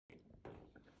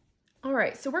All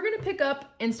right, so we're going to pick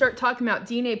up and start talking about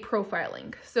DNA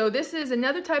profiling. So this is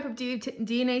another type of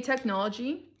DNA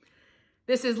technology.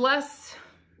 This is less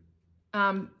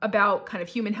about kind of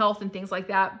human health and things like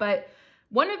that, but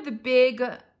one of the big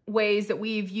ways that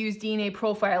we've used DNA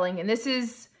profiling, and this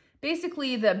is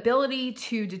basically the ability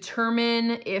to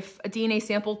determine if a DNA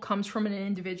sample comes from an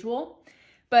individual,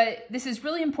 but this is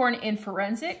really important in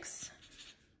forensics.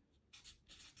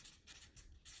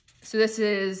 So this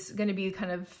is going to be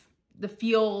kind of the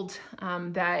field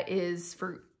that is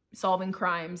for solving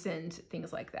crimes and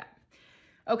things like that.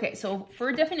 Okay, so for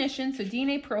a definition, so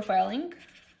DNA profiling,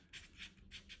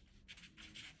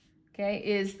 okay,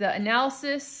 is the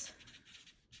analysis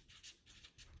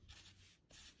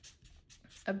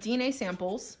of DNA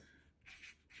samples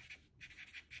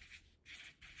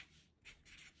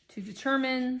to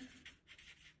determine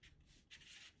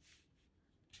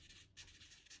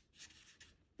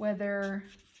whether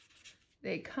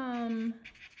they come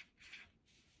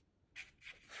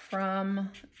from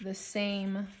the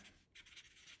same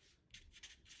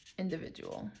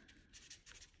individual.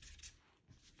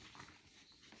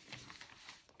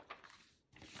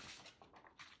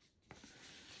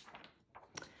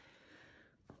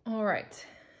 All right,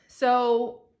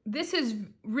 so this has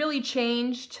really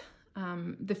changed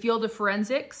the field of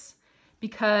forensics,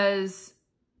 because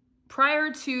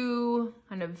prior to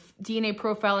kind of DNA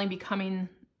profiling becoming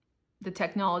the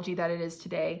technology that it is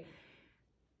today,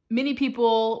 many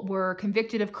people were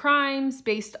convicted of crimes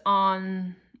based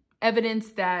on evidence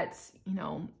that, you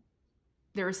know,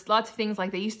 there's lots of things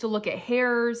like they used to look at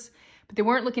hairs, but they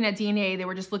weren't looking at DNA. They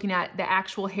were just looking at the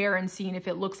actual hair and seeing if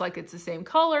it looks like it's the same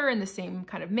color and the same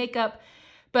kind of makeup.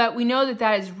 But we know that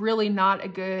that is really not a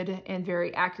good and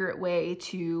very accurate way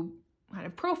to kind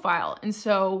of profile. And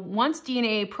so once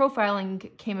DNA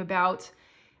profiling came about,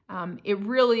 it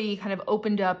really kind of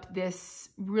opened up this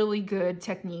really good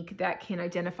technique that can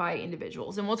identify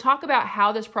individuals. And we'll talk about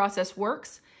how this process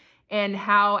works and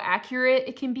how accurate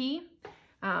it can be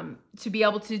to be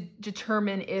able to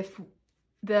determine if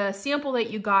the sample that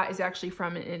you got is actually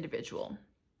from an individual.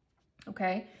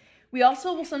 Okay. We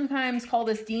also will sometimes call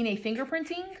this DNA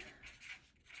fingerprinting.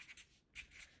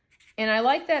 And I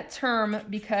like that term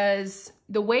because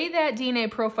the way that DNA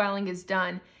profiling is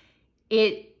done,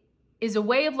 it is a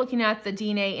way of looking at the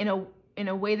DNA in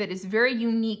a way that is very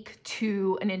unique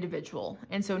to an individual.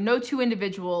 And so no two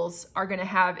individuals are going to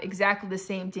have exactly the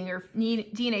same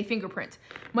DNA fingerprint,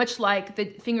 much like the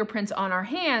fingerprints on our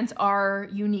hands are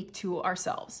unique to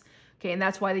ourselves. Okay, and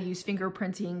that's why they use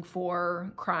fingerprinting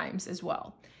for crimes as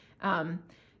well.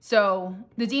 So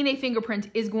the DNA fingerprint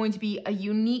is going to be a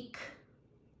unique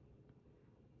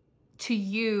to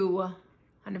you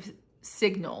kind of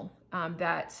signal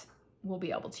that we'll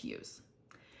be able to use.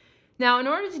 Now, in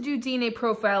order to do DNA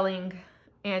profiling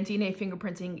and DNA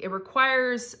fingerprinting, it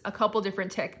requires a couple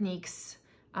different techniques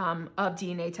of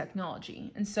DNA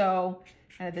technology. And so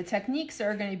the techniques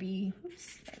are going to be,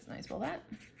 oops, that's nice, spell that.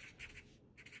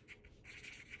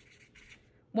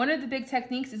 One of the big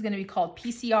techniques is going to be called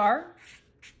PCR,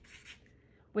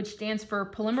 which stands for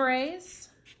polymerase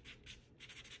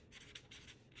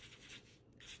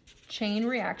chain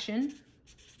reaction.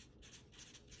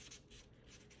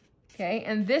 Okay,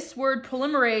 and this word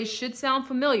polymerase should sound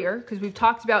familiar because we've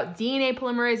talked about DNA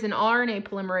polymerase and RNA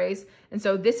polymerase. And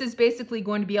so this is basically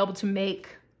going to be able to make,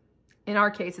 in our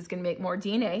case, it's going to make more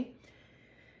DNA.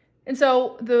 And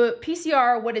so the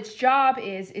PCR, what its job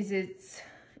is it's,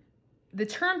 the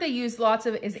term they use lots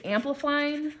of is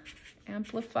amplify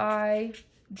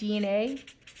DNA.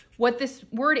 What this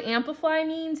word amplify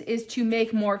means is to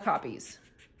make more copies.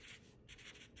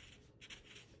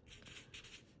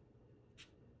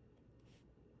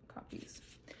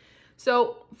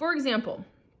 So, for example,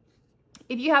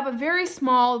 if you have a very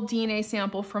small DNA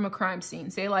sample from a crime scene,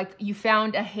 say like you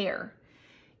found a hair,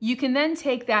 you can then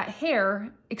take that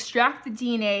hair, extract the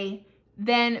DNA,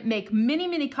 then make many,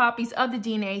 many copies of the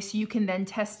DNA so you can then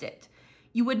test it.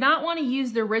 You would not want to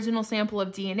use the original sample of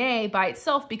DNA by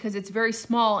itself because it's very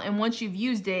small, and once you've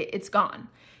used it, it's gone.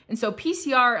 And so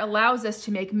PCR allows us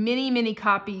to make many, many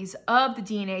copies of the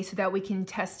DNA so that we can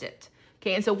test it.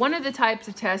 Okay, and so one of the types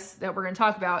of tests that we're going to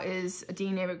talk about is a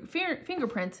DNA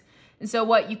fingerprint. And so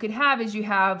what you could have is you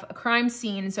have a crime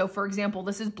scene. And so, for example,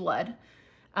 this is blood.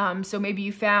 So maybe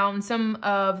you found some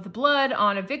of the blood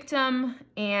on a victim,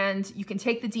 and you can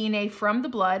take the DNA from the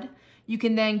blood. You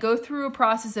can then go through a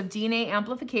process of DNA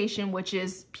amplification, which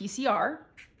is PCR.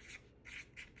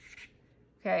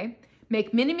 Okay,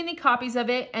 make many, many copies of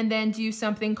it, and then do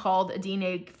something called a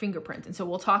DNA fingerprint. And so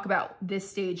we'll talk about this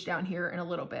stage down here in a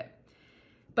little bit.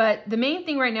 But the main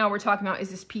thing right now we're talking about is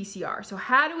this PCR. So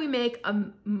how do we make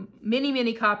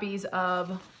many copies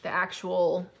of the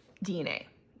actual DNA,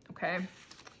 okay?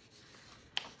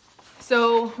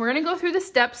 So we're gonna go through the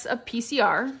steps of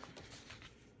PCR.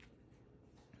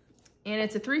 And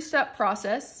it's a 3-step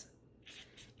process.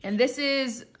 And this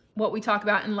is what we talk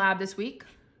about in lab this week.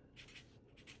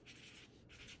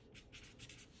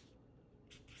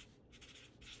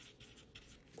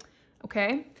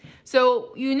 Okay,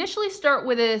 so you initially start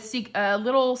with a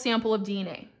little sample of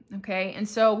DNA, okay? And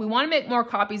so we want to make more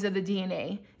copies of the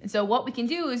DNA. And so what we can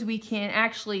do is we can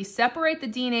actually separate the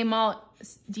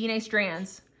DNA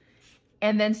strands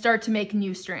and then start to make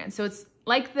new strands. So it's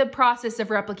like the process of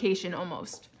replication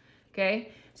almost,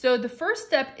 okay? So the first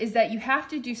step is that you have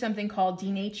to do something called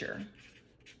denature.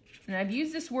 And I've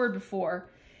used this word before.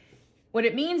 What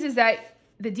it means is that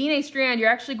the DNA strand, you're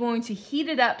actually going to heat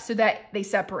it up so that they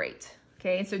separate.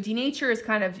 Okay, and so denature is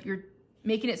kind of, you're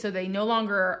making it so they no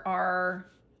longer are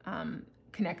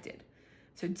connected.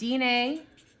 So DNA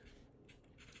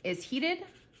is heated,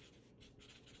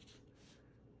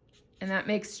 and that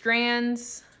makes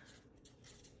strands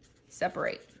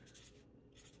separate.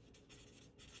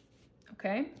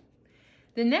 Okay,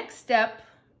 the next step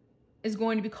is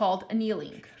going to be called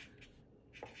annealing.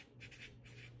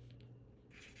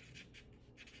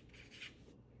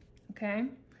 Okay.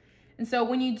 And so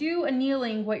when you do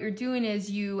annealing, what you're doing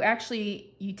is you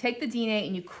take the DNA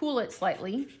and you cool it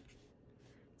slightly.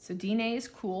 So DNA is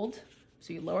cooled,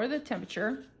 so you lower the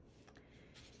temperature.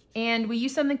 And we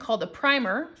use something called a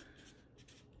primer.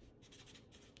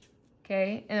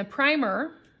 Okay, and a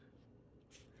primer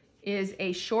is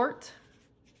a short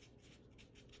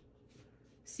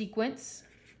sequence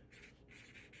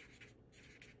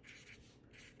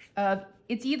of,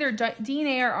 it's either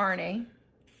DNA or RNA.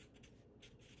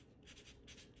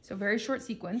 So very short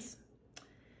sequence.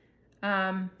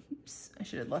 Oops, I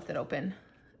should have left it open.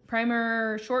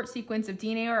 Primer, short sequence of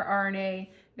DNA or RNA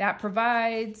that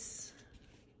provides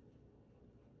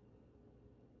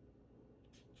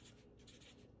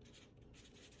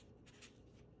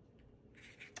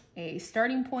a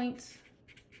starting point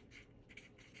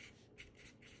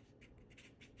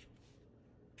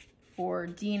for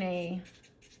DNA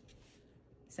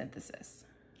synthesis.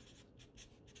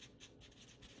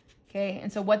 Okay,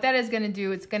 and so what that is going to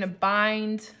do, it's going to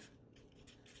bind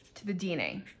to the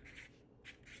DNA.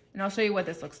 And I'll show you what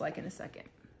this looks like in a second.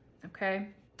 Okay,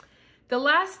 the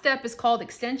last step is called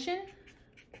extension.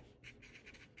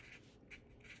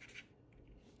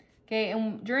 Okay,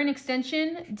 and during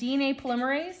extension, DNA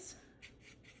polymerase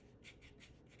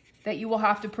that you will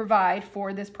have to provide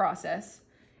for this process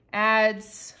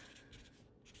adds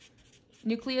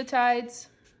nucleotides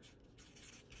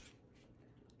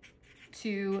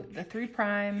to the 3'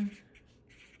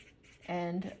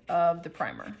 end of the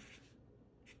primer.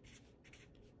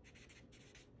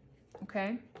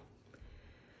 Okay.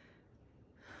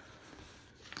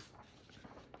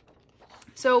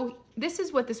 So this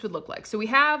is what this would look like. So we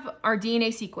have our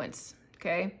DNA sequence,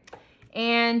 okay?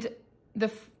 And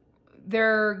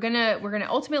we're gonna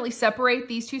ultimately separate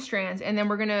these 2 strands, and then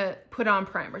we're gonna put on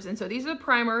primers. And so these are the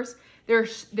primers.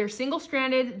 They're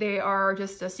single-stranded. They are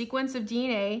just a sequence of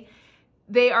DNA.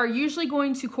 They are usually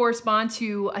going to correspond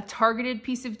to a targeted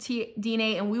piece of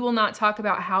DNA, and we will not talk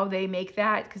about how they make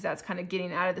that because that's kind of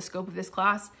getting out of the scope of this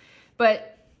class.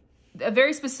 But a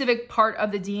very specific part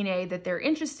of the DNA that they're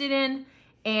interested in,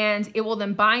 and it will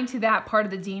then bind to that part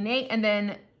of the DNA, and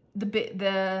then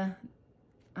the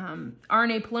DNA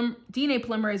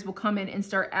polymerase will come in and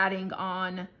start adding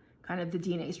on kind of the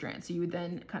DNA strand. So you would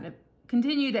then kind of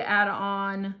continue to add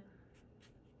on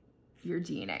your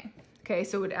DNA. Okay,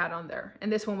 so it would add on there,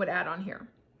 and this one would add on here.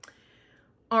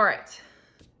 All right.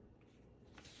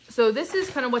 So this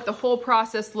is kind of what the whole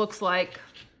process looks like.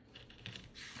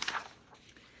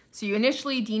 So you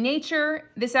initially denature.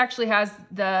 This actually has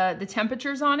the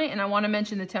temperatures on it, and I want to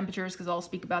mention the temperatures because I'll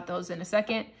speak about those in a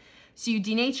second. So you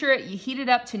denature it, you heat it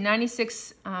up to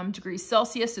 96 degrees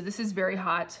Celsius. So this is very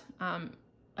hot,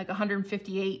 like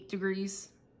 158 degrees,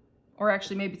 or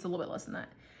actually maybe it's a little bit less than that.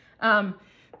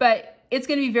 But it's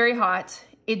going to be very hot.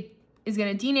 It is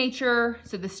going to denature,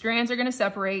 so the strands are going to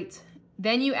separate.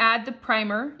 Then you add the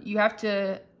primer. You have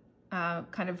to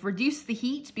kind of reduce the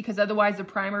heat because otherwise the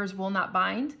primers will not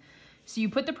bind. So you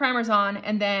put the primers on,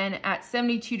 and then at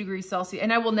 72 degrees Celsius,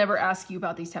 and I will never ask you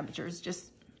about these temperatures, just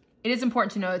it is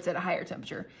important to know it's at a higher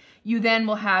temperature. You then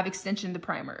will have extension of the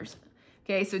primers.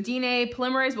 Okay, so DNA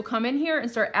polymerase will come in here and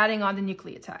start adding on the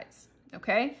nucleotides.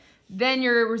 Okay, then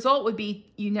your result would be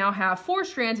you now have 4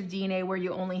 strands of DNA where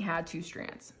you only had 2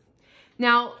 strands.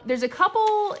 Now, there's a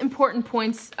couple important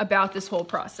points about this whole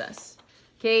process.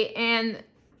 Okay, and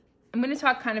I'm going to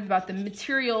talk kind of about the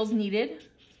materials needed.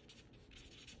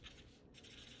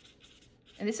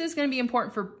 And this is going to be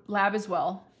important for lab as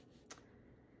well.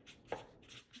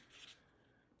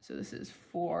 So this is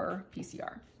for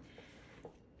PCR.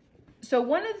 So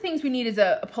one of the things we need is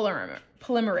a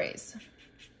polymerase.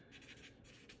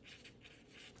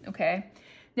 Okay,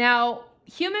 now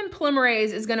human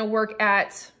polymerase is going to work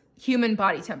at human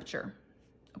body temperature.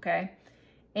 Okay,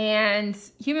 and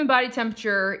human body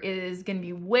temperature is going to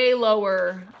be way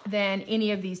lower than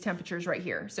any of these temperatures right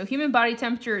here. So human body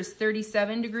temperature is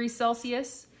 37 degrees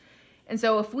Celsius. And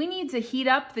so if we need to heat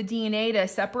up the DNA to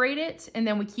separate it, and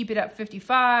then we keep it at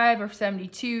 55 or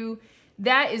 72,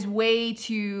 that is way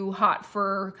too hot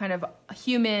for kind of a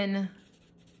human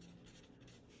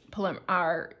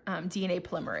DNA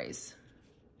polymerase.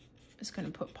 Just gonna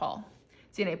put Paul,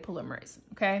 DNA polymerase,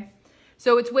 okay?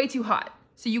 So it's way too hot.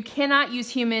 So you cannot use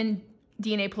human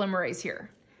DNA polymerase here.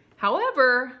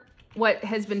 However, what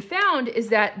has been found is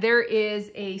that there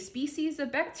is a species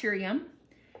of bacterium,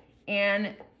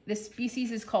 and this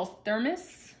species is called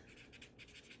Thermus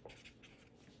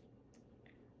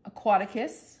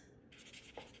aquaticus.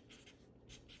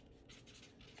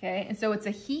 Okay, and so it's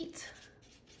a heat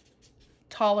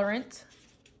tolerant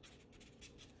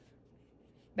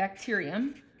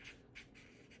bacterium.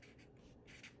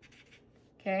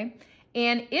 Okay,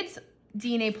 and its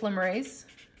DNA polymerase,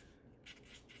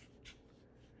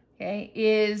 okay,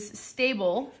 is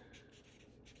stable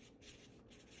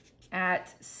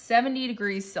at 70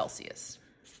 degrees Celsius,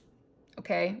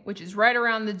 okay, which is right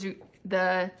around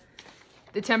the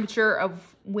temperature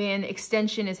of when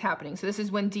extension is happening. So this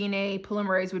is when DNA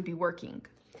polymerase would be working,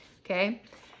 okay?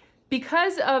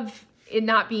 Because of it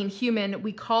not being human,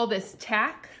 we call this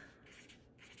Taq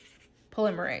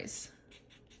polymerase.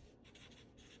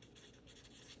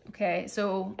 Okay,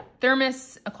 so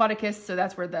Thermus aquaticus, so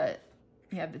that's where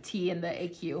you have the T and the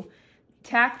AQ.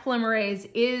 Taq polymerase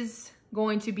is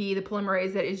going to be the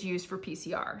polymerase that is used for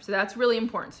PCR. So that's really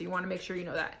important. So you want to make sure you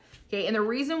know that. Okay, and the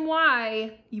reason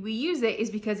why we use it is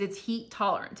because it's heat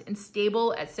tolerant and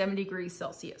stable at 70 degrees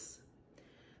Celsius.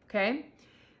 Okay,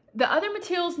 the other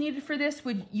materials needed for this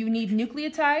you need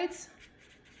nucleotides.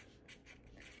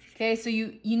 Okay, so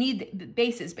you need the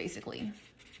bases basically.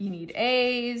 You need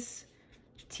A's,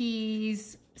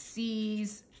 T's,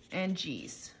 C's, and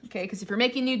G's, okay? Because if you're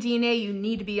making new DNA, you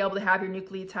need to be able to have your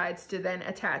nucleotides to then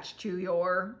attach to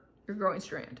your growing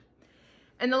strand.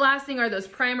 And the last thing are those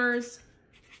primers.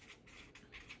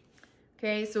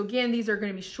 Okay, so again, these are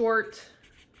going to be short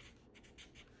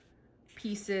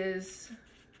pieces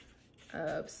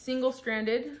of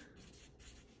single-stranded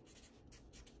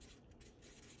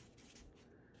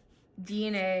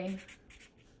DNA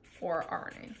or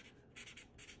RNA.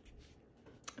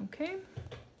 Okay.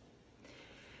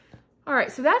 All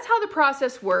right, so that's how the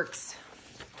process works.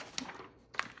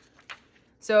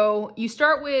 So you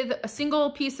start with a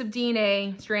single piece of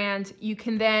DNA strand. You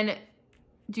can then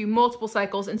do multiple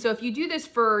cycles. And so if you do this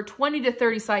for 20 to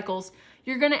 30 cycles,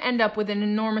 you're going to end up with an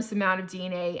enormous amount of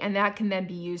DNA, and that can then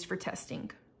be used for testing.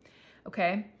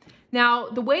 Okay. Now,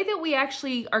 the way that we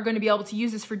actually are going to be able to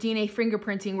use this for DNA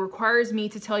fingerprinting requires me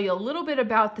to tell you a little bit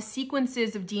about the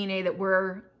sequences of DNA that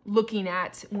we're looking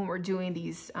at when we're doing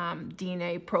these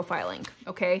DNA profiling,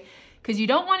 okay? Because you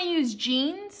don't want to use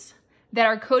genes that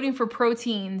are coding for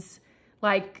proteins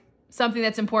like something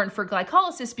that's important for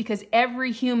glycolysis, because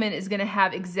every human is going to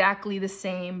have exactly the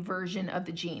same version of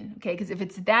the gene, okay? Because if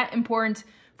it's that important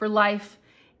for life,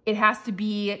 it has to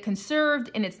be conserved,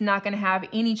 and it's not going to have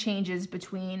any changes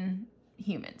between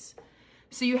humans.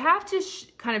 So you have to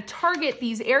kind of target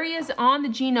these areas on the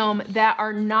genome that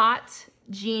are not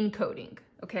gene coding,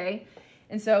 okay?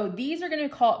 And so these are going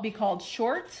to be called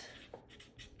short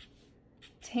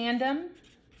tandem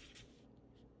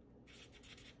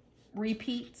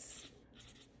repeats.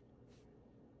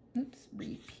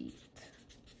 Repeat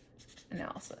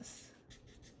analysis.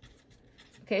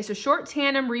 Okay, so short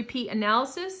tandem repeat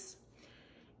analysis.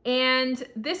 And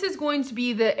this is going to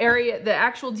be the area, the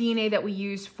actual DNA that we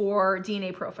use for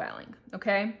DNA profiling,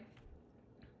 okay?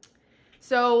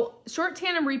 So short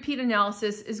tandem repeat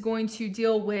analysis is going to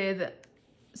deal with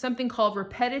something called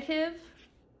repetitive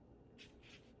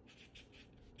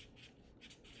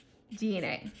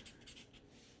DNA.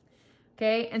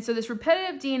 Okay, and so this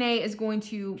repetitive DNA is going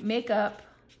to make up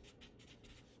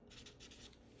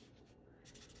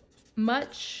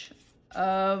much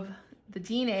of the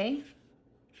DNA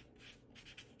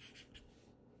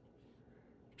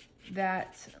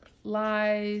that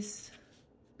lies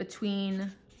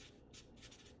between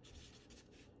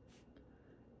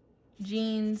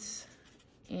genes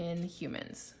in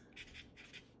humans.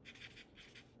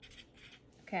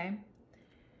 okay?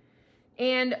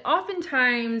 And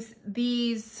oftentimes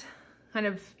these kind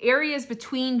of areas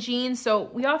between genes, so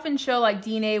we often show like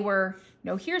DNA where,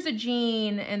 here's a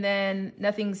gene and then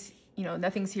nothing's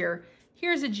here.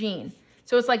 Here's a gene.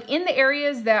 So it's like in the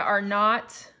areas that are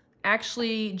not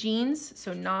actually genes,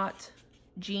 so not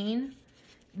gene,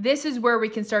 this is where we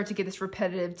can start to get this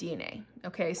repetitive DNA,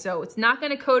 okay? So it's not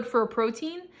gonna code for a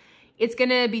protein. It's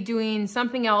gonna be doing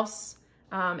something else.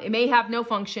 It may have no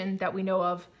function that we know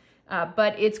of,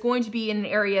 but it's going to be in an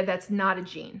area that's not a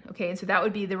gene, okay? And so that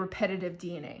would be the repetitive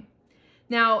DNA.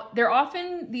 Now,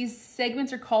 these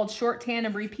segments are called short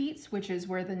tandem repeats, which is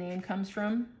where the name comes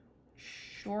from.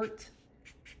 Short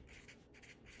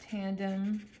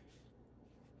tandem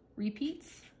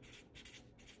repeats.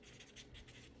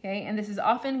 Okay, and this is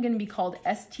often going to be called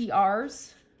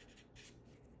STRs.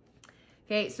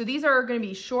 Okay, so these are going to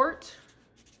be short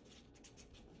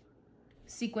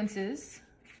sequences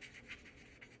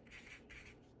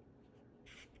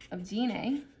of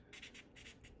DNA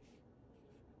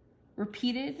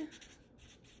repeated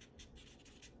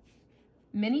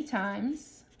many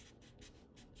times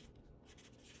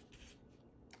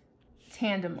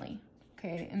tandemly.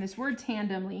 Okay, and this word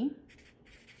tandemly,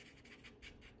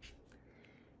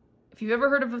 if you've ever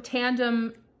heard of a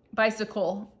tandem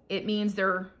bicycle, it means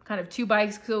they're kind of two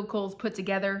bicycles put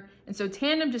together. And so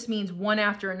tandem just means one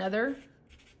after another.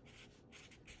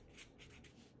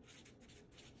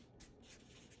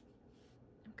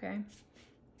 Okay,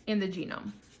 in the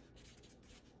genome.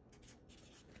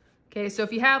 Okay, so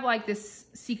if you have like this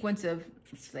sequence of,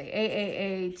 let's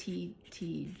say, AAA,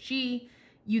 TTG,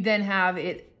 you then have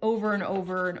it over and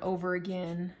over and over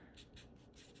again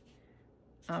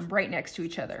right next to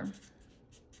each other.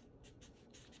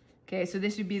 Okay, so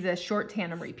this would be the short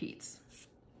tandem repeats.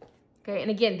 Okay, and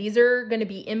again, these are going to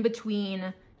be in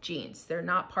between genes. They're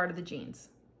not part of the genes.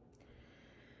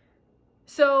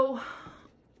 So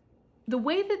the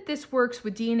way that this works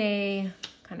with DNA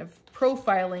kind of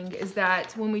profiling is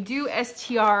that when we do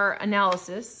STR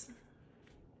analysis,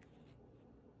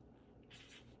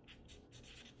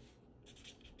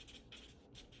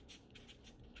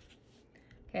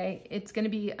 okay, it's going to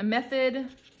be a method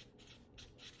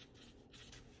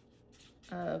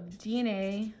of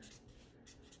DNA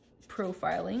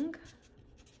profiling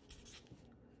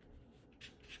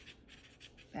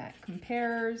that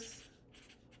compares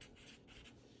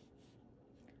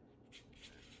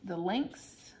the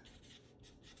lengths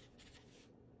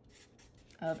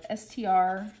of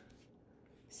STR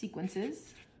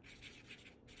sequences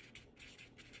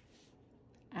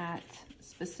at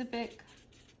specific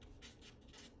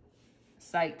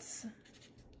sites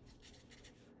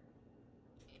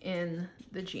in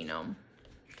the genome.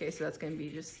 Okay, so that's going to be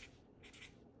just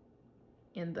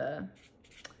in the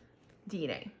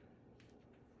DNA.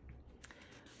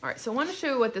 All right, so I want to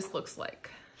show you what this looks like.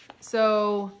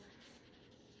 So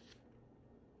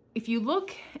if you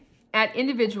look at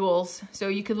individuals, so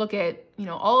you could look at,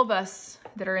 all of us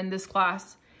that are in this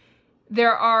class,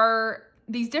 there are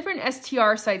these different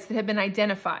STR sites that have been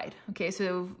identified. Okay,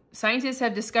 so scientists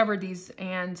have discovered these,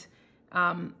 and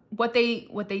what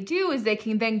they do is they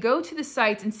can then go to the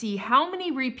sites and see how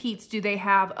many repeats do they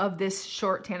have of this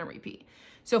short tandem repeat.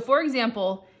 So for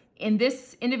example, in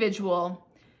this individual,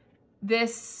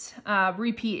 this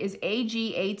repeat is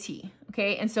AGAT,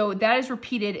 okay? And so that is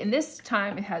repeated, and this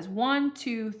time it has 1,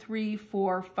 2, 3,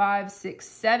 4, 5, 6,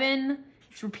 7.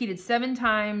 It's repeated 7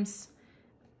 times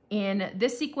in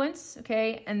this sequence,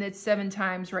 okay? And it's 7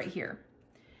 times right here,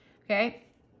 okay?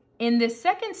 In this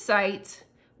second site,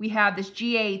 we have this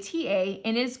GATA,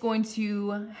 and it's going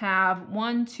to have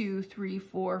 1, 2, 3,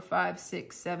 4, 5,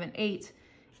 6, 7, 8.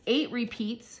 8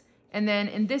 repeats. And then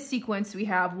in this sequence, we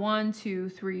have 1, 2,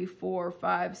 3, 4,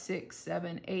 5, 6,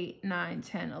 7, 8, 9,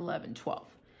 10, 11, 12.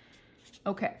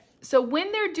 Okay, so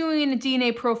when they're doing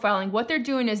DNA profiling, what they're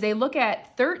doing is they look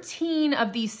at 13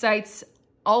 of these sites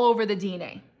all over the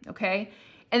DNA, okay?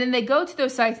 And then they go to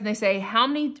those sites and they say, how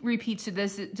many repeats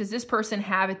does this person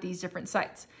have at these different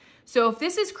sites? So if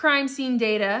this is crime scene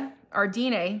data, or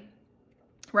DNA,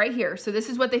 right here, so this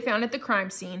is what they found at the crime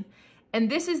scene, and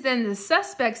this is then the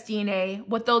suspect's DNA,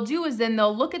 what they'll do is then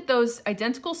they'll look at those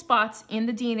identical spots in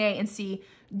the DNA and see,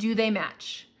 do they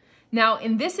match? Now,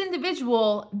 in this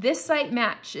individual, this site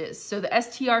matches. So the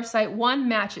STR site 1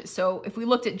 matches. So if we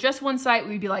looked at just one site,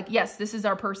 we'd be like, yes, this is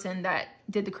our person that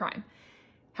did the crime.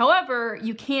 However,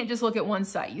 you can't just look at one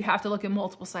site. You have to look at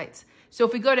multiple sites. So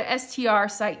if we go to STR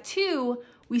site 2,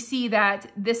 we see that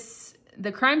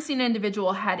the crime scene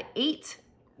individual had 8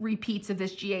 repeats of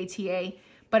this GATA,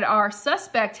 but our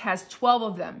suspect has 12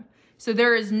 of them. So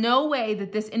there is no way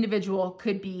that this individual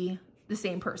could be the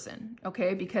same person,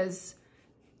 okay? Because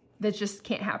that just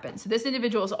can't happen. So this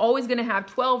individual is always gonna have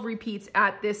 12 repeats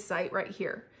at this site right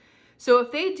here. So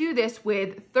if they do this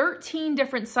with 13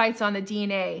 different sites on the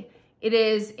DNA, it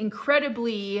is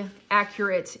incredibly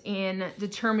accurate in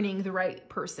determining the right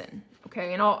person,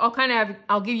 okay? And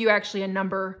I'll give you actually a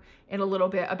number in a little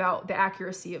bit about the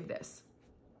accuracy of this.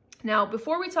 Now,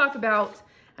 before we talk about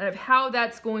kind of how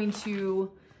that's going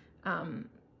to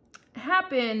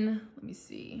happen, let me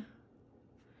see.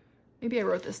 Maybe I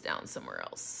wrote this down somewhere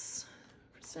else.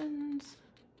 Percent.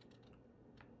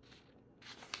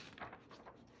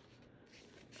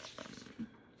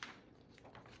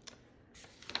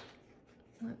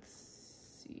 Let's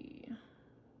see.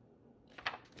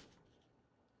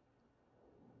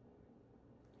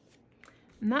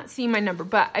 I'm not seeing my number,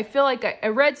 but I feel like I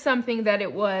read something that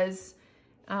it was,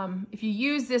 if you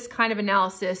use this kind of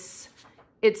analysis,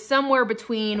 it's somewhere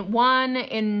between 1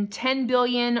 in 10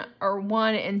 billion or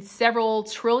 1 in several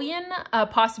trillion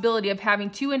possibility of having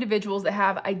two individuals that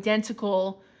have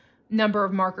identical number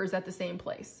of markers at the same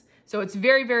place. So it's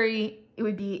it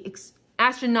would be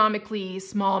astronomically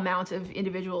small amount of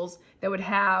individuals that would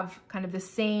have kind of the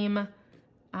same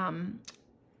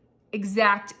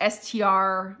exact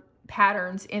STR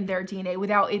patterns in their DNA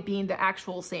without it being the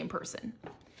actual same person,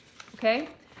 okay?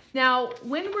 Now,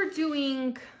 when we're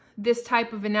doing this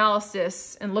type of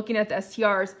analysis and looking at the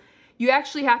STRs, you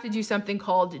actually have to do something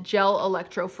called gel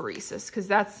electrophoresis, because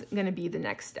that's going to be the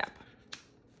next step.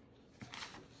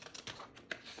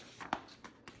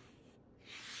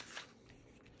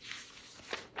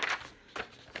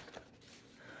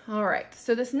 All right,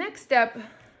 so this next step is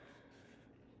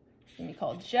going to be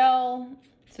called gel.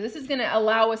 So this is going to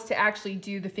allow us to actually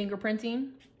do the fingerprinting.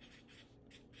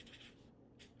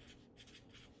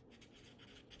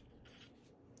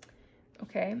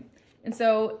 Okay, and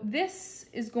so this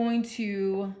is going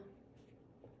to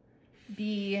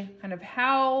be kind of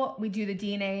how we do the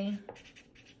DNA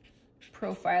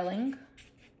profiling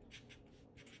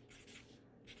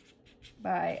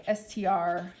by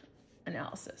STR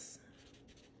analysis.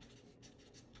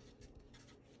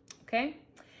 Okay,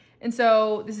 and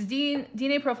so this is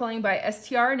DNA profiling by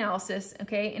STR analysis,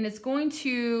 okay, and it's going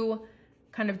to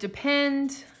kind of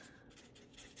depend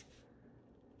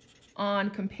on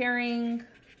comparing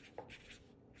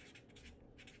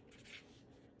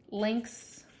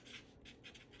lengths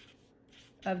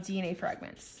of DNA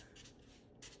fragments.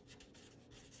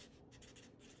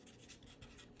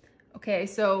 Okay,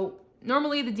 so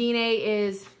normally the DNA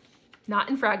is not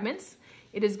in fragments.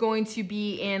 It is going to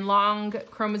be in long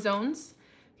chromosomes,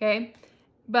 okay?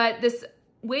 But this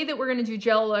way that we're gonna do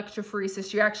gel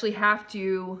electrophoresis, you actually have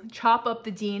to chop up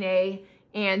the DNA,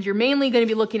 and you're mainly gonna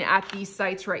be looking at these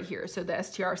sites right here, so the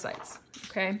STR sites,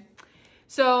 okay?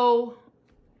 So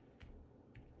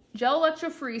gel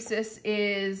electrophoresis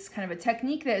is kind of a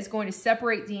technique that is going to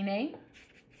separate DNA.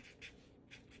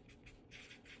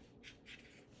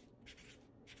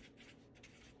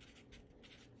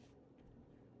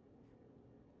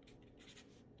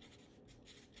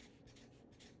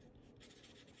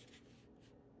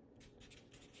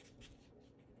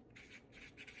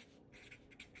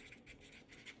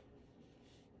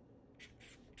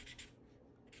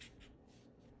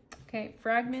 Okay,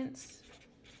 fragments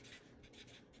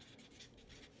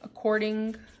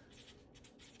according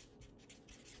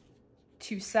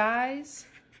to size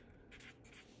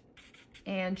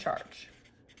and charge.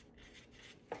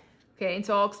 Okay, and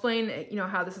so I'll explain,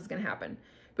 how this is going to happen.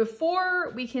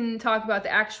 Before we can talk about the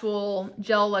actual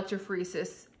gel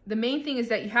electrophoresis, the main thing is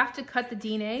that you have to cut the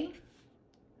DNA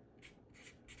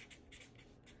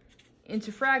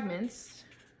into fragments.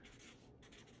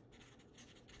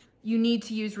 You need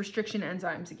to use restriction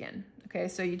enzymes again. Okay,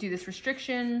 so you do this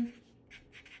restriction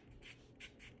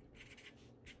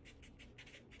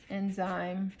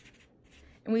enzyme,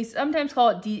 and we sometimes call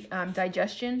it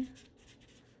digestion,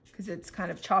 because it's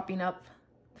kind of chopping up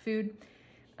food,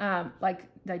 like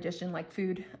digestion, like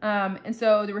food. And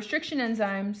so the restriction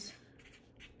enzymes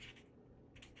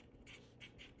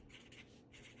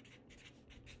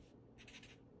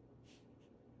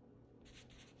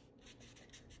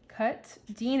cut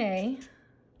DNA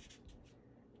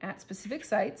at specific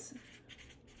sites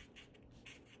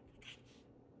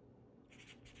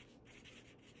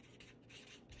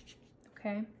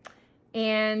okay,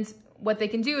 and what they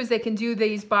can do is they can do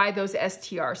these by those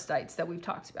STR sites that we've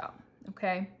talked about,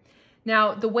 okay?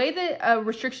 Now, the way that a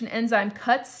restriction enzyme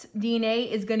cuts DNA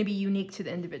is going to be unique to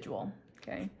the individual,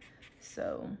 okay?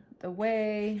 So the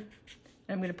way,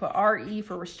 I'm going to put RE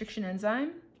for restriction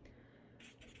enzyme,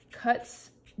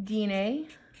 cuts DNA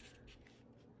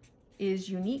is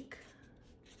unique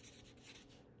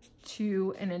to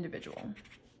to an individual.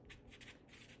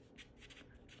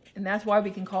 And that's why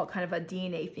we can call it kind of a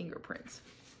DNA fingerprint.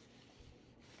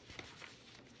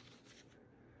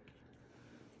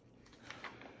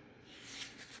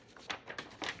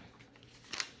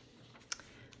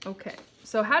 Okay,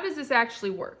 so how does this actually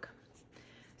work?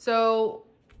 So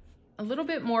a little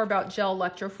bit more about gel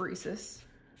electrophoresis.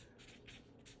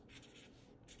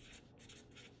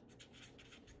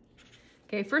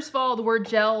 Okay, first of all, the word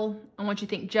gel, I want you to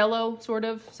think jello, sort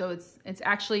of. So it's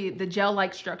actually the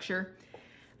gel-like structure.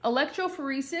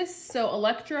 Electrophoresis, so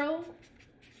electro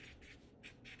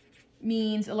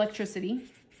means electricity.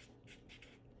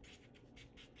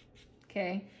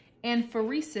 Okay, and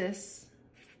phoresis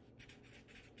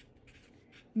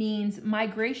means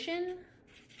migration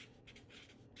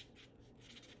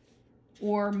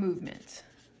or movement.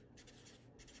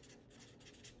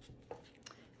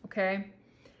 Okay,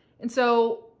 and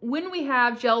so when we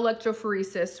have gel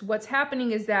electrophoresis, what's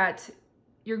happening is that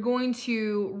you're going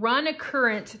to run a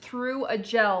current through a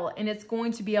gel and it's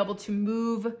going to be able to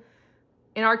move,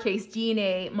 in our case,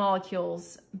 DNA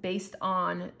molecules based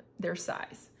on their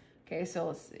size. Okay, so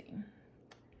let's see.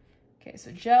 Okay,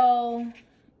 so gel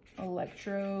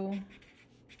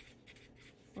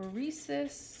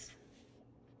electrophoresis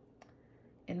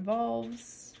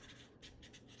involves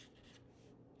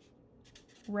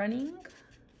running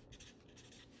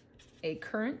a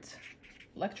current,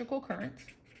 electrical current,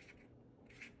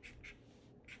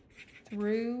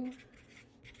 through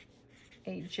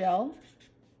a gel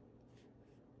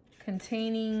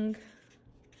containing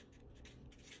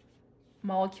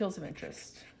molecules of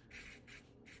interest.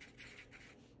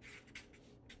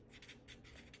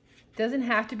 Doesn't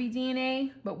have to be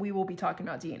DNA, but we will be talking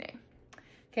about DNA.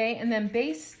 Okay, and then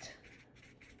based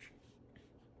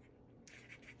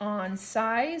on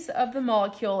size of the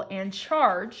molecule and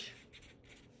charge,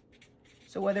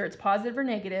 so whether it's positive or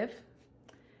negative,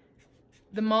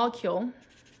 the molecule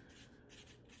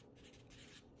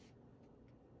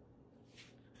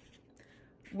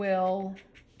will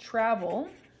travel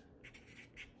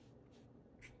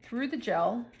through the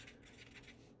gel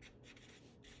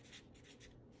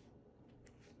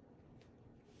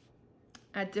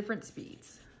at different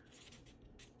speeds.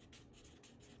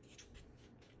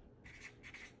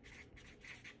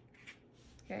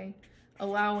 Okay,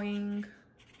 allowing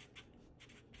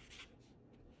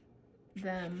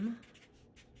them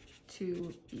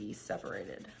to be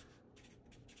separated.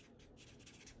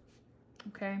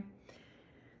 Okay,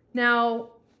 now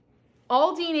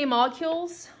all DNA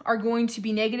molecules are going to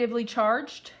be negatively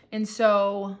charged, and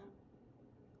so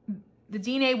the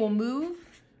DNA will move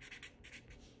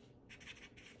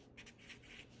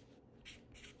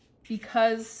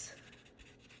because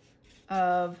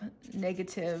of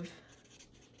negative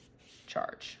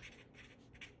charge.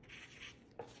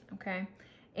 Okay,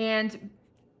 and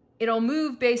it'll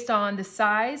move based on the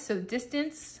size, so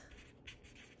distance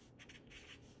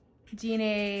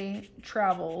DNA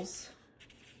travels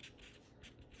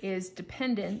is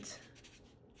dependent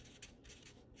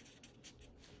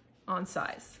on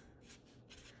size.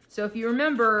 So if you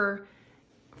remember,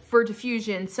 for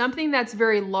diffusion, something that's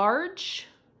very large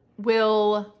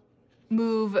will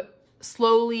move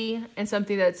slowly and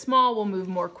something that's small will move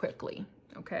more quickly,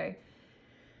 okay?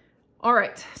 All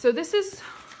right, so this is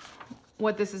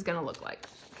what this is gonna look like.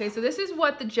 Okay, so this is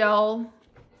what the gel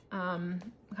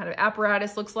kind of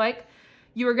apparatus looks like.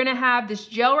 You are gonna have this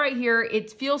gel right here.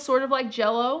 It feels sort of like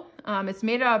Jell-O. It's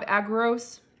made out of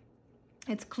agarose.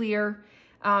 It's clear.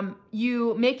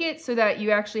 You make it so that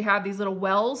you actually have these little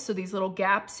wells, so these little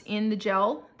gaps in the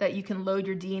gel that you can load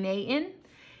your DNA in.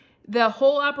 The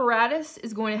whole apparatus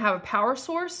is going to have a power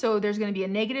source, so there's going to be a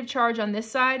negative charge on this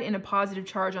side and a positive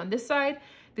charge on this side.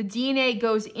 The DNA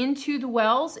goes into the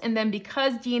wells, and then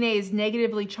because DNA is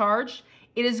negatively charged,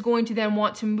 it is going to then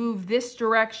want to move this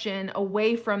direction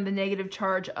away from the negative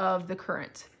charge of the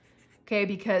current. Okay,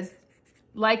 because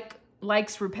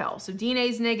likes repel. So DNA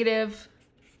is negative,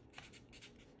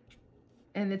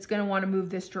 and it's going to want to move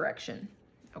this direction.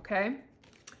 Okay.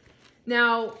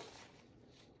 Now,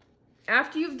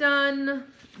 after you've done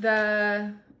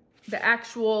the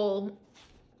actual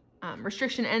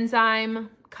restriction enzyme,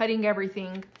 cutting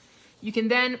everything, you can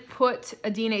then put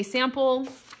a DNA sample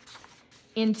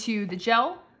into the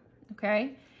gel,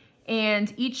 okay?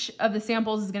 And each of the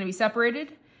samples is going to be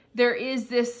separated. There is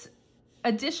this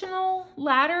additional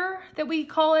ladder that we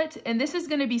call it, and this is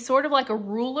going to be sort of like a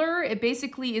ruler. It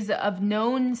basically is of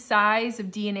known size of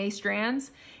DNA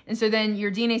strands, and so then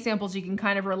your DNA samples, you can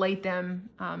kind of relate them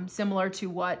similar to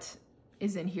what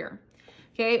is in here.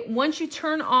 Okay, once you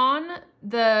turn on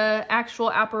the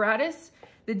actual apparatus,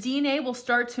 the the DNA will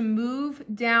start to move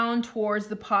down towards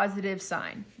the positive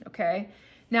sign, okay?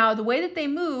 Now, the way that they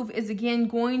move is, again,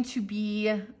 going to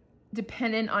be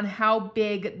dependent on how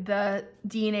big the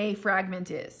DNA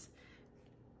fragment is.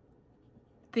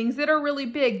 Things that are really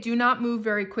big do not move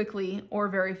very quickly or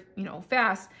very,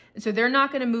 fast. And so they're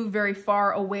not going to move very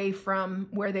far away from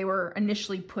where they were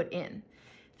initially put in.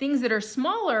 Things that are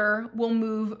smaller will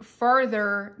move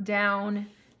farther down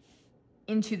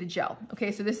into the gel.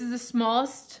 Okay, so this is the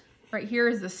smallest. Right here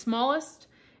is the smallest,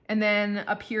 and then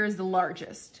up here is the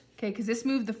largest. Okay, because this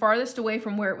moved the farthest away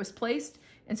from where it was placed,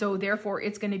 and so therefore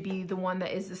it's going to be the one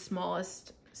that is the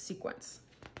smallest sequence.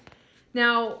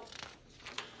 Now,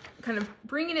 kind of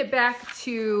bringing it back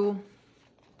to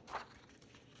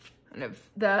kind of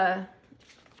the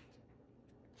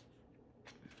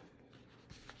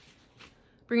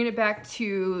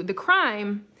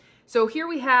crime. So here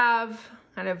we have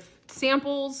kind of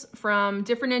samples from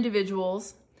different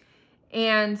individuals,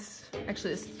 and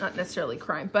actually it's not necessarily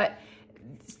crime, but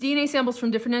it's DNA samples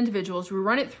from different individuals. We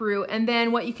run it through, and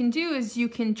then what you can do is you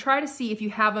can try to see if you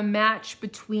have a match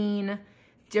between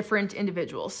different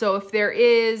individuals. So if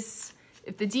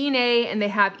the DNA and they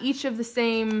have each of the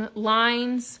same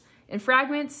lines and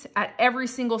fragments at every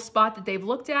single spot that they've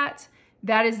looked at,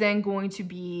 that is then going to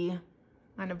be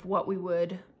kind of what we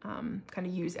would kind of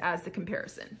use as the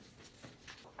comparison.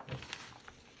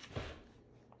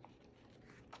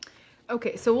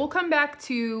 Okay, so we'll come back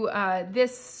to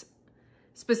this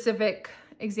specific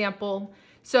example.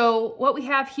 So what we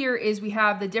have here is we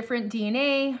have the different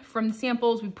DNA from the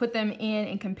samples, we put them in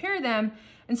and compare them.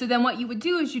 And so then what you would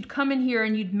do is you'd come in here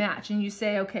and you'd match and you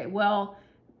say, okay, well,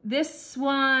 this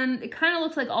one, it kind of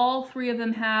looks like all three of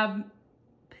them have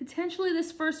potentially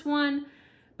this first one,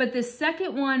 but the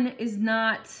second one is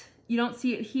not, you don't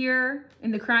see it here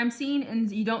in the crime scene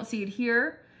and you don't see it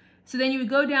here. So then you would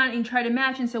go down and try to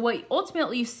match. And so what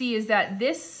ultimately you see is that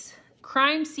this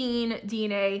crime scene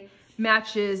DNA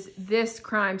matches this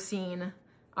crime scene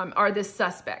or this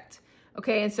suspect.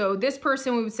 Okay, and so this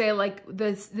person, we would say like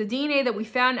the DNA that we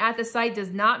found at the site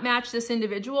does not match this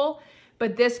individual,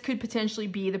 but this could potentially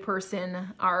be the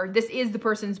person, or this is the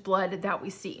person's blood that we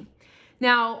see.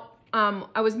 Now,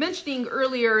 I was mentioning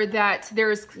earlier that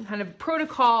there's kind of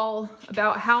protocol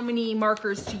about how many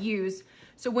markers to use.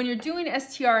 So when you're doing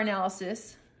STR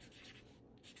analysis,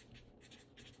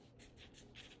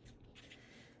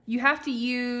 you have to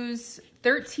use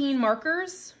 13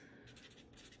 markers.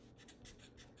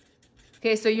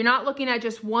 Okay, so you're not looking at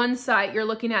just one site, you're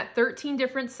looking at 13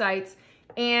 different sites,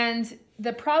 and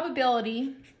the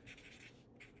probability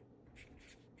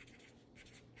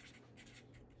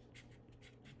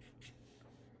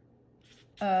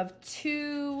of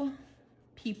two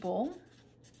people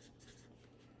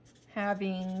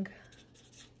having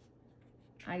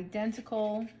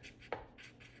identical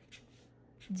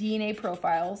DNA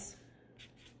profiles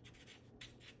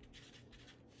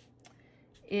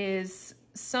is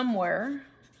somewhere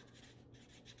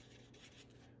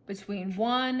between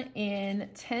 1 in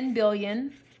 10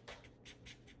 billion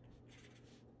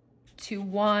to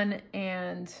 1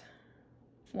 in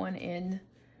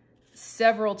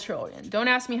several trillion. Don't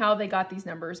ask me how they got these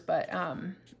numbers, but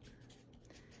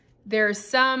there's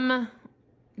some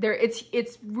there.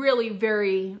 It's really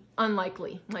very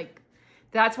unlikely. Like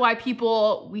that's why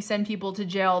we send people to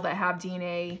jail that have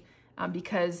DNA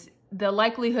because the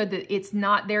likelihood that it's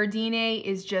not their DNA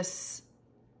is just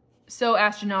so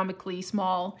astronomically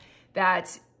small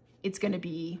that it's going to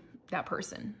be that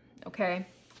person. Okay.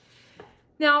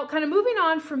 Now, kind of moving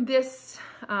on from this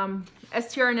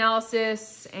STR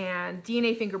analysis and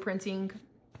DNA fingerprinting,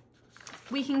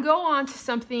 we can go on to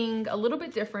something a little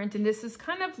bit different. And this is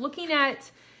kind of looking at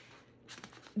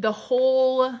the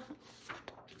whole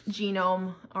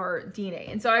genome or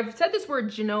DNA. And so I've said this word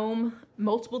genome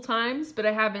multiple times, but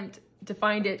I haven't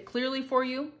defined it clearly for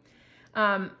you.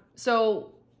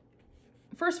 So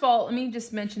first of all, let me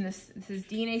just mention this. This is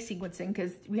DNA sequencing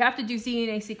because we have to do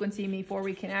DNA sequencing before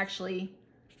we can actually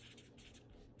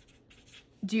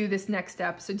do this next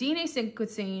step. So DNA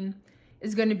sequencing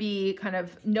is going to be kind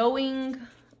of knowing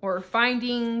or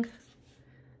finding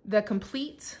the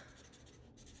complete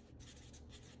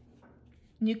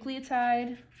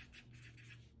nucleotide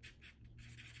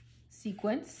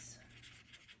sequence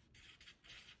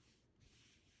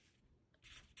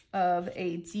of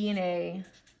a DNA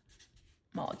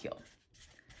molecule.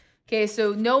 Okay,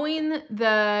 so knowing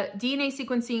the DNA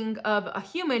sequencing of a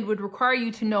human would require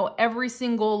you to know every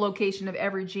single location of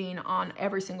every gene on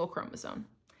every single chromosome.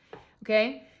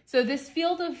 Okay, so this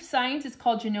field of science is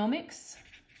called genomics.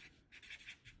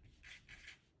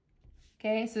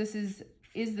 Okay, so this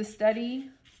is the study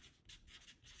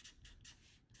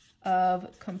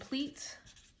of complete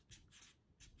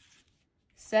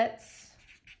sets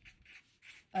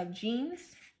of genes,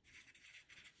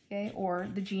 okay, or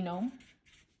the genome,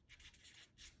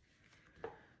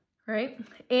 right?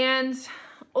 And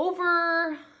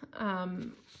over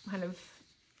kind of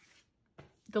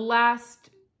the last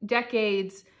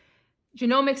decades,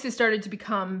 genomics has started to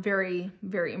become very,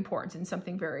 very important and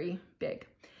something very big.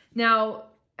 Now,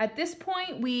 at this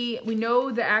point, we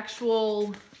know the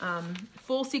actual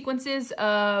full sequences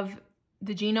of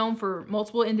the genome for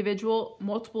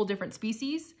multiple different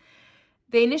species.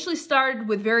 They initially started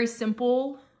with very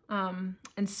simple and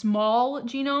small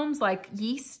genomes like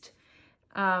yeast.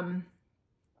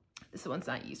 This one's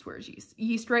not yeast, where's yeast?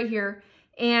 Yeast right here.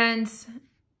 And,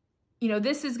 you know,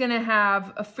 this is gonna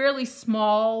have a fairly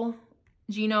small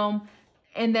genome.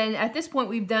 And then at this point,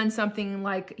 we've done something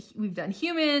like, we've done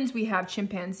humans, we have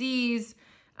chimpanzees,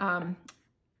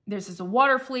 there's just a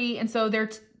water flea. And so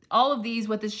all of these,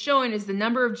 what this is showing is the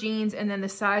number of genes and then the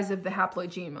size of the haploid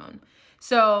genome.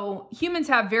 So humans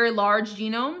have very large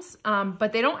genomes,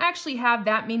 but they don't actually have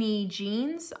that many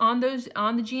genes on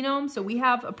the genome. So we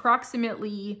have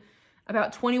approximately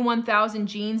about 21,000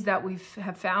 genes that we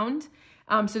have found.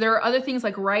 So there are other things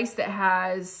like rice that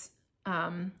has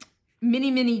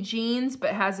many genes,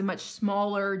 but has a much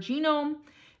smaller genome.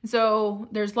 So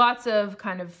there's lots of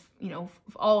kind of, you know,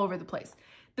 all over the place.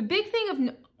 The big thing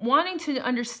of wanting to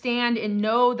understand and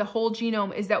know the whole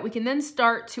genome is that we can then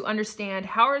start to understand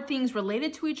how are things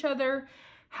related to each other,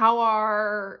 how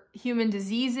are human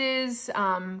diseases,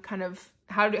 kind of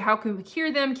how can we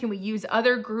cure them? Can we use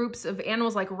other groups of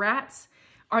animals like rats?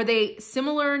 Are they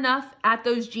similar enough at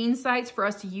those gene sites for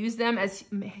us to use them as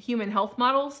human health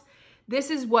models? This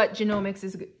is what genomics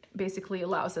is basically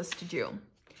allows us to do.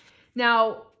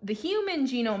 Now, the Human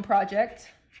Genome Project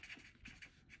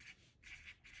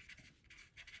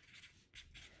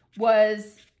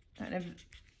was kind of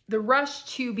the rush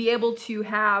to be able to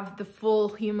have the full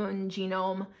human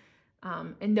genome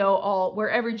and know where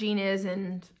every gene is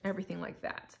and everything like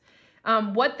that.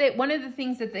 One of the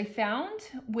things that they found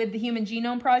with the Human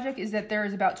Genome Project is that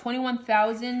there's about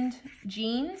 21,000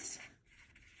 genes,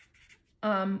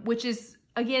 which is,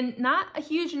 again, not a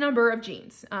huge number of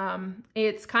genes.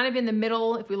 It's kind of in the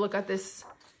middle. If we look at this,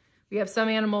 we have some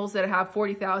animals that have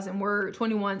 40,000, we're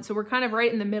 21. So we're kind of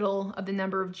right in the middle of the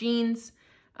number of genes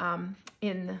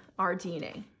in our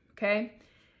DNA, okay?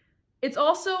 It's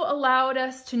also allowed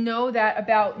us to know that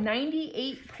about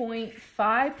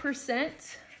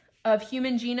 98.5% of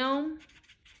human genome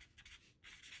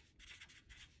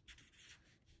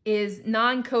is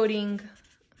non-coding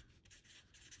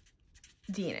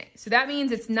DNA. So that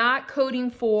means it's not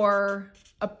coding for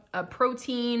a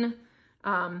protein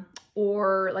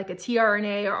or like a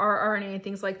tRNA or rRNA and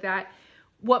things like that.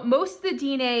 What most of the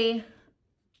DNA,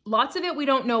 lots of it, we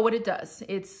don't know what it does.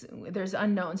 There's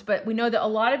unknowns, but we know that a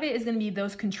lot of it is going to be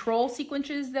those control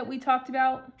sequences that we talked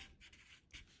about.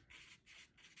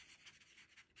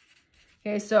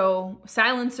 Okay, so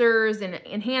silencers and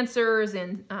enhancers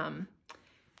and,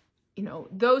 you know,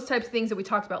 those types of things that we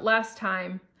talked about last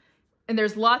time. And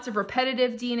there's lots of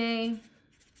repetitive DNA.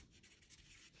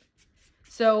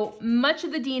 So much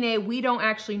of the DNA, we don't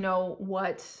actually know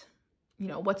what's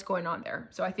going on there.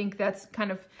 So I think that's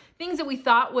kind of things that we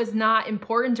thought was not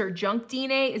important or junk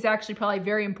DNA is actually probably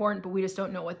very important, but we just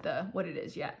don't know what it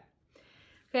is yet.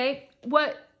 Okay,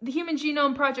 what the Human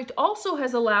Genome Project also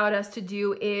has allowed us to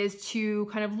do is to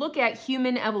kind of look at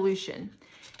human evolution.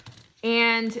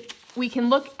 And we can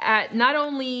look at not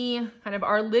only kind of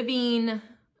our living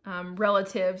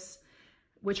relatives,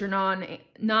 which are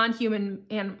non-human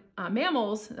and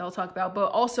mammals that I'll talk about,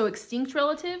 but also extinct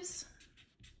relatives.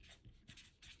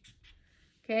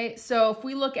 Okay, so if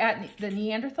we look at the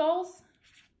Neanderthals,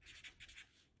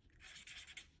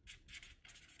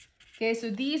 okay, so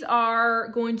these are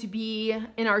going to be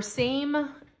in our same,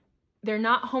 they're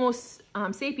not Homo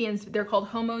sapiens, they're called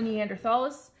Homo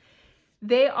neanderthalis.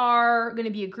 They are going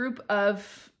to be a group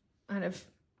of kind of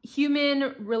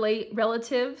human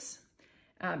relatives.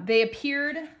 They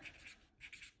appeared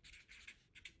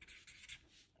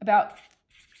about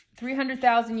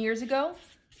 300,000 years ago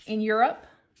in Europe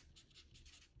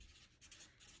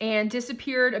and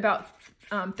disappeared about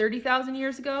 30,000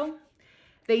 years ago.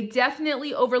 They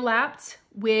definitely overlapped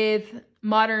with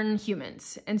modern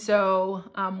humans. And so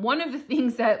one of the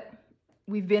things that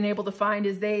we've been able to find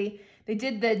is they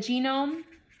did the genome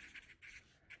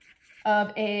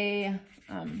of a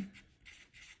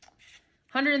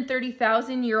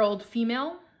 130,000-year-old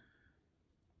female.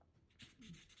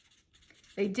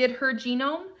 They did her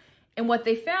genome, and what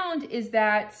they found is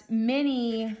that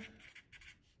many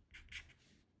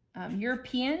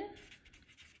European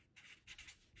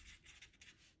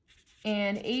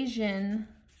and Asian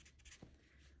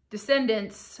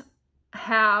descendants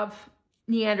have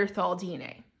Neanderthal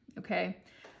DNA, okay?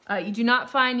 You do not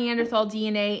find Neanderthal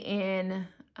DNA in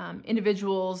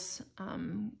individuals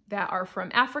that are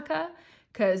from Africa,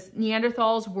 because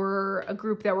Neanderthals were a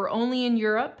group that were only in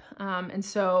Europe, and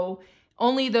so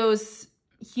only those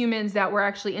humans that were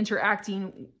actually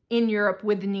interacting in Europe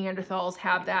with the Neanderthals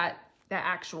have that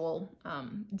actual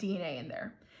DNA in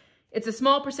there. It's a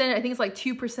small percentage, I think it's like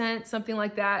 2%, something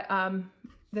like that,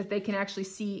 that they can actually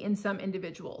see in some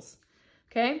individuals,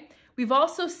 okay? We've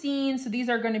also seen, so these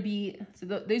are going to be,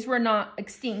 these were not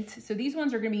extinct, so these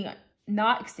ones are going to be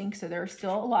not extinct, so they're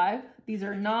still alive. These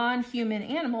are non-human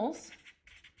animals.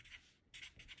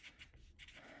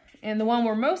 And the one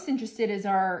we're most interested in is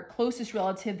our closest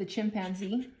relative, the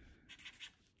chimpanzee.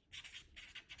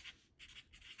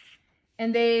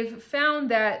 And they've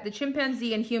found that the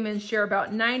chimpanzee and humans share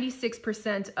about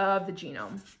 96% of the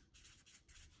genome.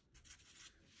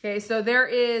 Okay, so there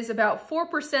is about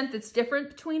 4% that's different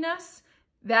between us.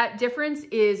 That difference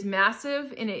is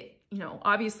massive, and it, you know,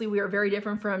 obviously we are very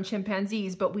different from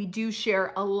chimpanzees, but we do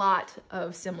share a lot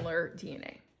of similar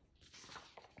DNA.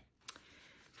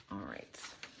 All right.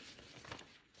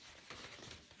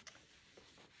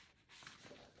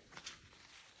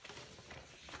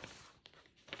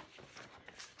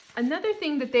 Another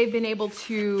thing that they've been able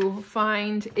to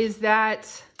find is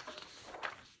that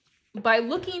by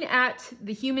looking at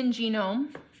the human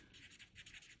genome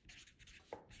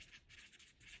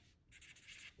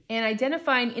and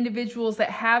identifying individuals that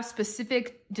have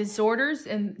specific disorders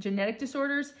and genetic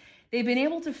disorders, they've been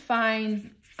able to find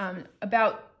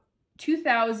about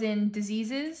 2,000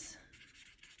 diseases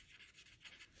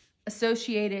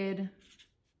associated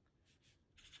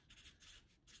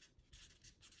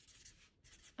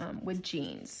with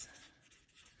genes.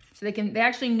 So they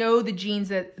actually know the genes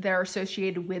that are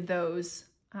associated with those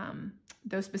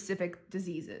specific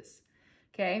diseases.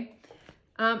 Okay.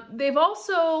 They've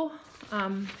also,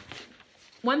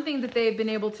 one thing that they've been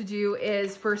able to do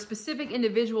is for specific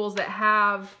individuals that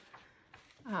have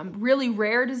really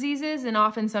rare diseases, and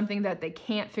often something that they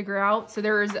can't figure out. So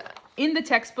there is in the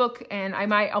textbook, and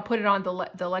I'll put it on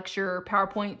the lecture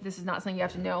PowerPoint. This is not something you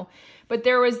have to know, but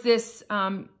there was this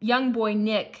young boy,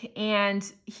 Nick,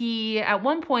 and he, at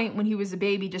one point when he was a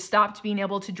baby, just stopped being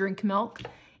able to drink milk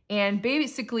and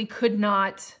basically could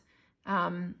not,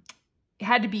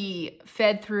 had to be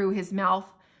fed through his mouth,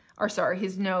 or sorry,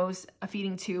 his nose, a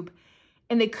feeding tube.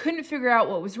 And they couldn't figure out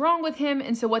what was wrong with him.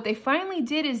 And so what they finally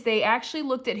did is they actually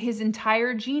looked at his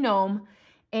entire genome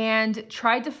and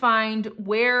tried to find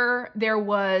where there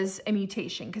was a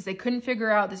mutation, because they couldn't figure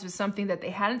out, this was something that they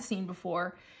hadn't seen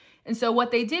before. And so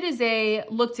what they did is they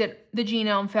looked at the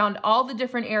genome, found all the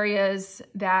different areas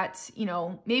that, you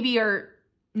know, maybe are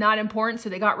not important, so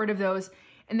they got rid of those.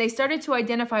 And they started to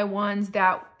identify ones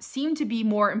that seemed to be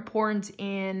more important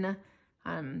in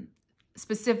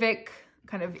specific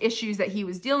kind of issues that he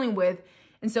was dealing with.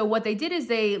 And so what they did is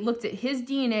they looked at his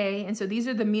DNA, and so these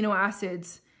are the amino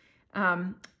acids,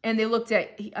 and they looked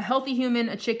at a healthy human,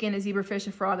 a chicken, a zebrafish,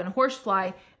 a frog, and a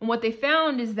horsefly. And what they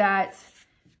found is that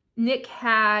Nick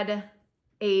had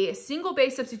a single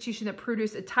base substitution that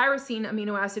produced a tyrosine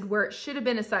amino acid where it should have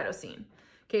been a cytosine.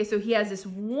 Okay, so he has this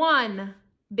one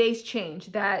base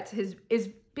change that is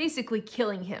basically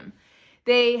killing him.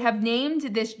 They have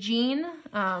named this gene,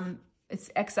 it's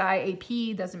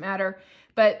XIAP, doesn't matter.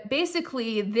 But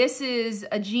basically, this is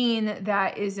a gene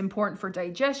that is important for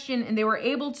digestion, and they were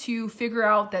able to figure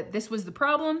out that this was the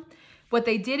problem. What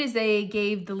they did is they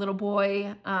gave the little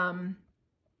boy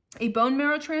a bone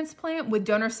marrow transplant with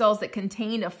donor cells that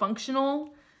contained a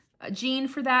functional gene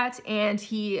for that, and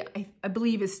he, I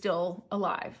believe, is still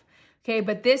alive. Okay,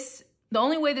 but the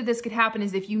only way that this could happen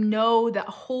is if you know the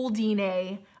whole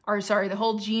DNA, or sorry, the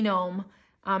whole genome,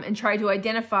 and try to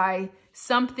identify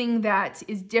something that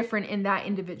is different in that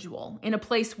individual in a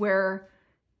place where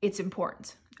it's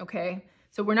important, okay?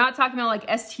 So we're not talking about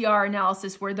like STR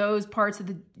analysis where those parts of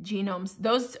the genomes,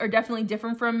 those are definitely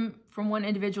different from one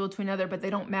individual to another, but they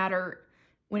don't matter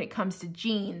when it comes to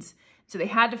genes. So they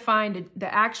had to find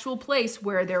the actual place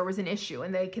where there was an issue,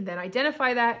 and they can then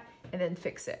identify that and then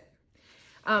fix it.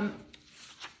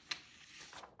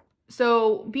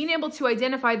 So being able to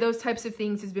identify those types of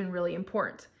things has been really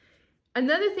important.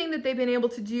 Another thing that they've been able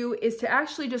to do is to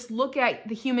actually just look at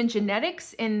the human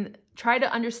genetics and try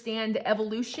to understand the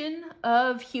evolution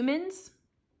of humans.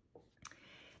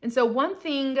 And so one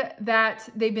thing that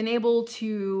they've been able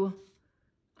to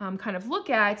kind of look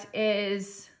at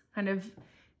is kind of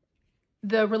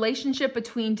the relationship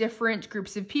between different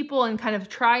groups of people and kind of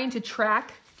trying to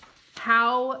track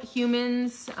how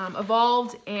humans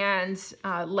evolved and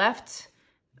left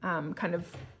kind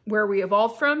of where we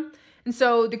evolved from. And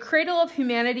so the cradle of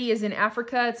humanity is in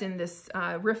Africa. It's in this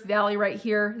Rift Valley right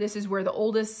here. This is where the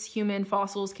oldest human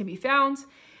fossils can be found.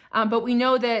 But we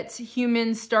know that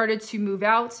humans started to move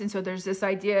out. And so there's this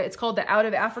idea, it's called the out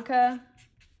of Africa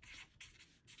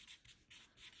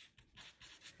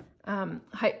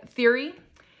theory.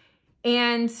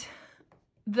 And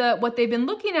what they've been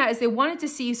looking at is they wanted to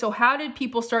see, so how did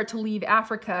people start to leave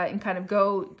Africa and kind of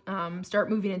go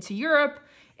start moving into Europe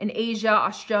and Asia,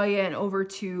 Australia, and over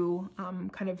to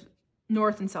kind of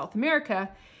North and South America.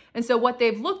 And so what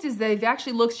they've looked is they've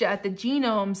actually looked at the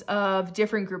genomes of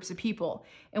different groups of people.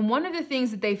 And one of the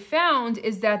things that they found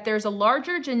is that there's a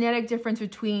larger genetic difference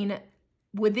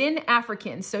within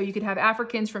Africans. So you could have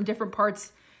Africans from different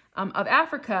parts of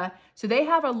Africa. So they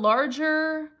have a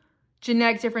larger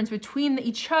genetic difference between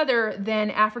each other than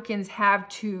Africans have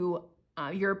to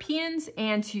Europeans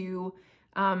and to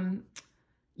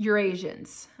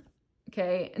Eurasians.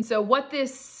 Okay, and so what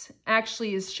this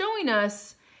actually is showing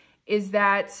us is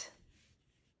that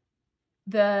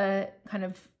the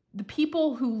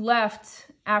people who left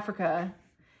Africa,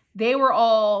 they were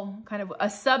all kind of a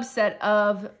subset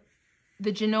of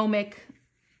the genomic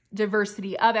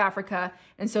diversity of Africa.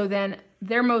 And so then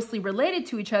they're mostly related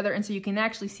to each other. And so you can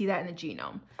actually see that in the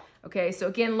genome. Okay, so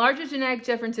again, larger genetic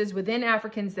differences within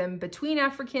Africans than between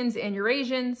Africans and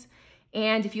Eurasians.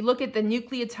 And if you look at the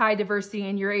nucleotide diversity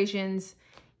in Eurasians,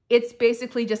 it's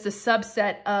basically just a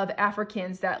subset of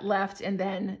Africans that left. And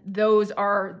then those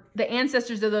are the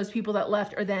ancestors of those people that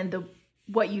left are then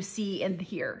what you see in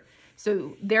here.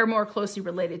 So they're more closely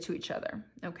related to each other,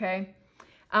 okay?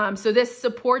 So this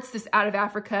supports this out of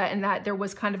Africa and that there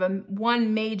was kind of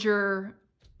one major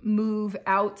move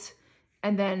out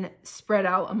and then spread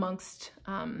out amongst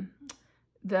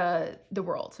the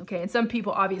world, okay? And some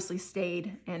people obviously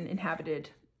stayed and inhabited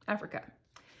Africa.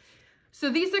 So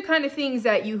these are kind of things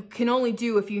that you can only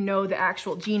do if you know the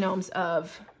actual genomes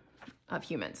of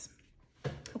humans,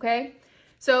 okay?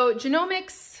 So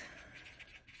genomics,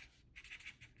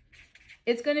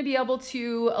 it's going to be able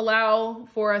to allow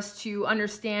for us to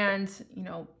understand,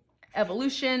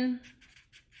 evolution.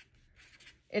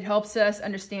 It helps us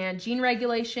understand gene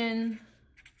regulation.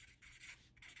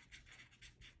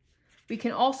 We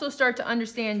can also start to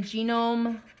understand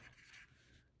genome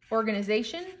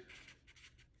organization.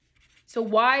 So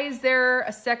why is there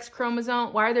a sex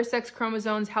chromosome? Why are there sex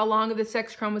chromosomes? How long have the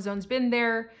sex chromosomes been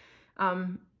there?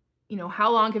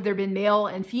 How long have there been male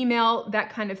and female? That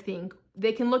kind of thing.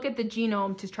 They can look at the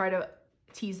genome to try to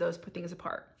tease those things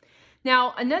apart.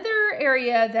 Now, another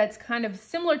area that's kind of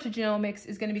similar to genomics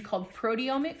is going to be called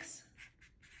proteomics.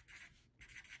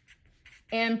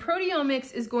 And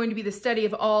proteomics is going to be the study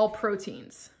of all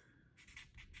proteins.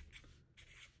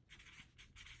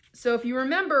 So if you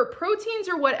remember, proteins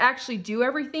are what actually do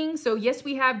everything. So yes,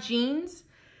 we have genes,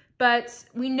 but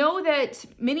we know that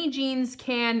many genes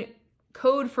can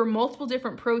code for multiple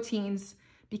different proteins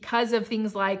because of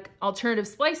things like alternative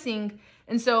splicing.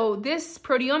 And so this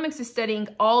proteomics is studying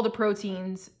all the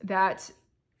proteins that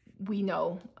we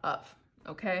know of,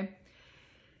 okay?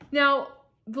 Now,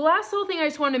 the last little thing I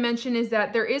just wanted to mention is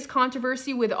that there is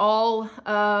controversy with all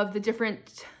of the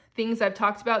different things I've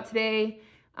talked about today.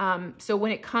 So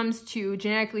when it comes to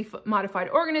genetically modified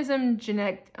organism,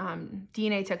 genetic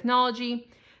DNA technology,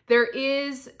 there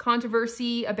is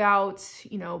controversy about,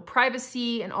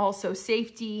 privacy and also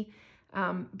safety.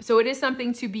 So it is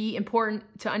something to be important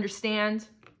to understand.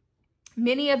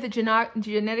 Many of the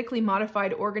genetically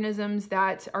modified organisms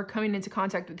that are coming into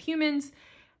contact with humans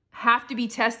have to be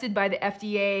tested by the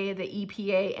FDA, the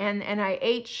EPA, and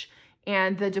NIH,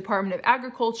 and the Department of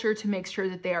Agriculture to make sure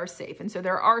that they are safe. And so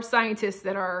there are scientists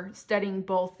that are studying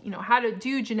both, how to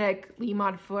do genetically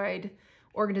modified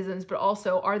organisms, but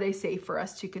also are they safe for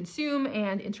us to consume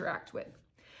and interact with.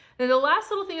 Now, the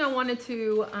last little thing I wanted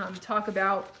to talk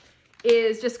about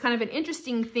is just kind of an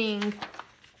interesting thing.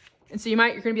 And so you're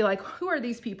going to be like, who are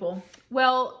these people?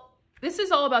 Well, this is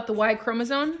all about the Y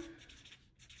chromosome.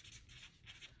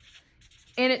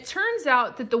 And it turns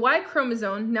out that the Y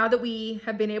chromosome, now that we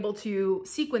have been able to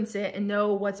sequence it and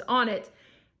know what's on it,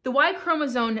 the Y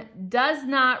chromosome does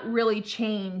not really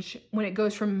change when it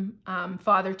goes from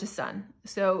father to son.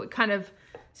 So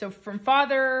so from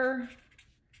father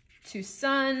to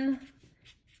son,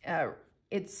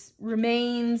 it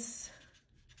remains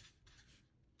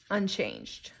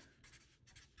unchanged.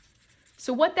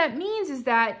 So what that means is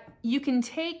that you can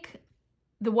take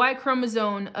the Y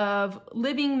chromosome of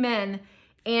living men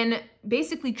and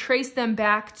basically trace them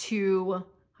back to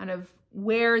kind of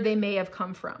where they may have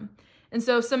come from. And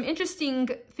so some interesting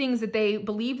things that they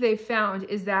believe they've found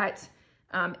is that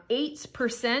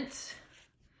 8%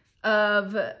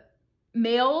 of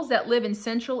males that live in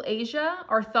Central Asia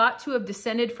are thought to have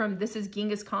descended from, this is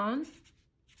Genghis Khan.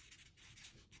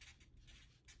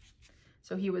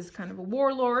 So he was kind of a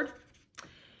warlord.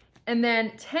 And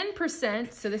then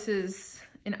 10%, so this is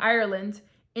in Ireland,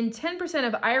 in 10%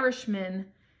 of Irishmen,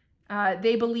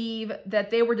 they believe that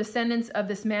they were descendants of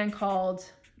this man called,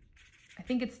 I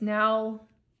think it's now,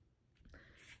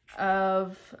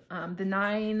 of the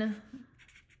 9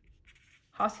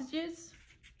 hostages,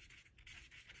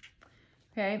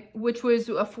 okay, which was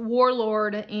a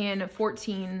warlord in the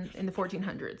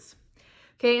 1400s.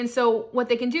 Okay, and so what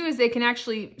they can do is they can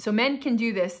actually, so men can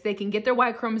do this, they can get their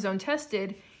Y chromosome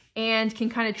tested and can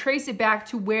kind of trace it back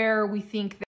to where we think